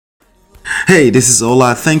Hey, this is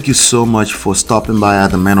Ola. Thank you so much for stopping by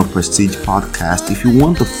at the Man of Prestige podcast. If you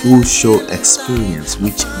want the full show experience,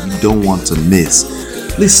 which you don't want to miss,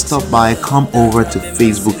 please stop by, come over to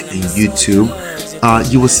Facebook and YouTube.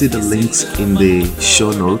 You will see the links in the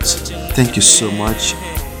show notes. Thank you so much.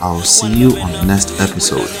 I'll see you on the next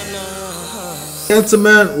episode.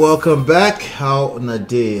 Gentlemen, welcome back. How on a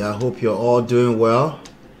day? I hope you're all doing well.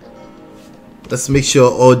 Let's make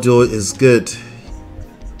sure audio is good.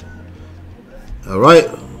 All right,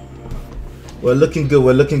 we're looking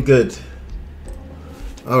good.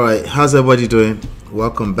 All right, how's everybody doing?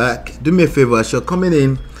 Welcome back. Do me a favor, as you're coming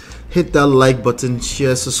in, hit that like button,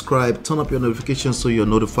 share, subscribe, turn up your notifications so you're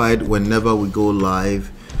notified whenever we go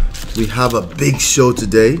live. We have a big show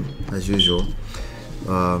today, as usual,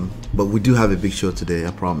 but we do have a big show today,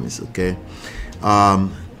 I promise. Okay.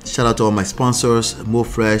 Shout out to all my sponsors: Mo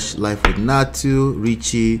Fresh, Life with Natu,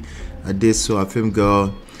 Richie, Adeso, Afim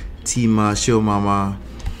Girl, Tima, Show Mama,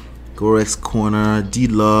 Gorex Corner, D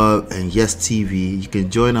Love, and Yes TV. You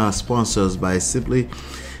can join our sponsors by simply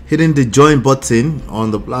hitting the join button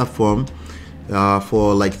on the platform.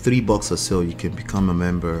 For like $3 or so, you can become a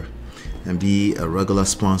member and be a regular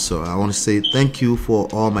sponsor. I want to say thank you for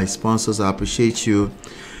all my sponsors. I appreciate you.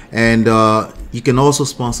 And you can also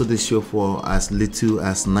sponsor this show for as little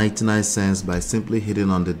as 99 cents by simply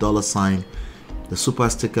hitting on the $, the super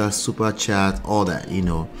sticker, super chat, all that,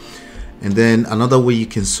 And then another way you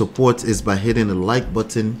can support is by hitting the like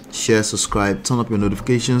button, share, subscribe, turn up your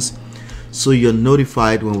notifications so you're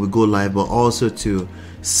notified when we go live, but also to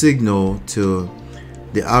signal to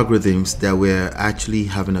the algorithms that we're actually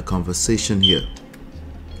having a conversation here.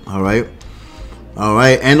 All right.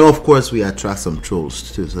 And of course we attract some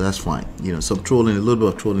trolls too, so that's fine. Some trolling, a little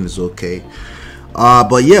bit of trolling is okay.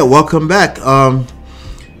 But yeah, welcome back.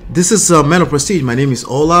 This is Man of Prestige. My name is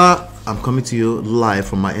Ola. I'm coming to you live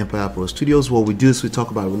from my Empire Pro Studios. What we do is we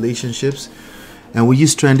talk about relationships, and we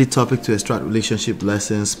use trendy topics to extract relationship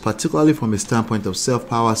lessons, particularly from a standpoint of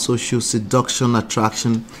self-power, social seduction,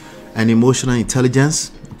 attraction, and emotional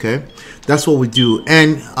intelligence. Okay, that's what we do.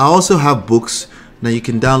 And I also have books that you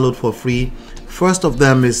can download for free. First of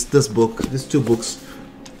them is this book. These two books.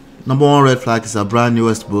 Number One Red Flag is our brand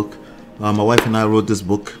newest book. My wife and I wrote this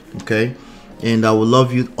book. Okay. And I would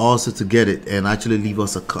love you also to get it and actually leave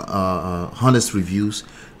us honest reviews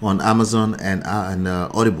on Amazon and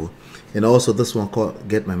Audible. And also this one called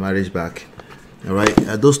Get My Marriage Back. All right,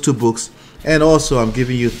 those two books. And also I'm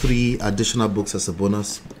giving you 3 additional books as a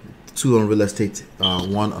bonus: 2 on real estate,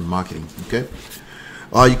 1 on marketing. Okay.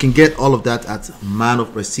 You can get all of that at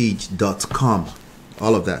manofprestige.com.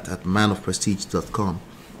 All of that at manofprestige.com.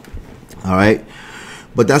 All right.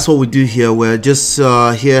 But that's what we do here. We're just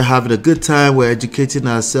here having a good time. We're educating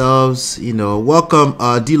ourselves. Welcome,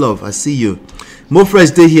 D-Love. I see you. Mo Fresh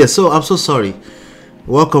Day here. So I'm so sorry.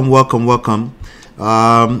 Welcome. Mo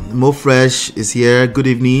Fresh is here. Good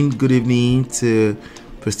evening. Good evening to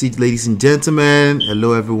Prestige, ladies and gentlemen.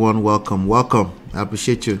 Hello, everyone. Welcome. I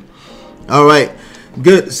appreciate you. All right.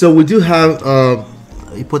 Good. So we do have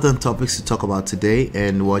important topics to talk about today,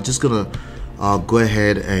 and we're just gonna go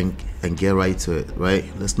ahead and get right to it, right?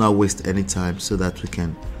 Let's not waste any time so that we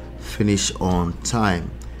can finish on time.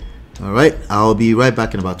 All right, I'll be right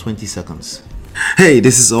back in about 20 seconds. Hey,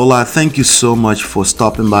 this is Ola. Thank you so much for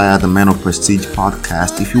stopping by at the Man of Prestige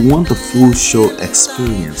podcast. If you want the full show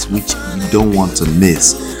experience, which you don't want to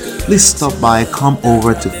miss, please stop by, come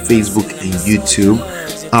over to Facebook and YouTube.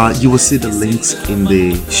 You will see the links in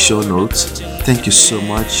the show notes. Thank you so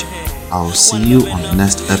much. I'll see you on the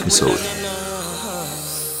next episode.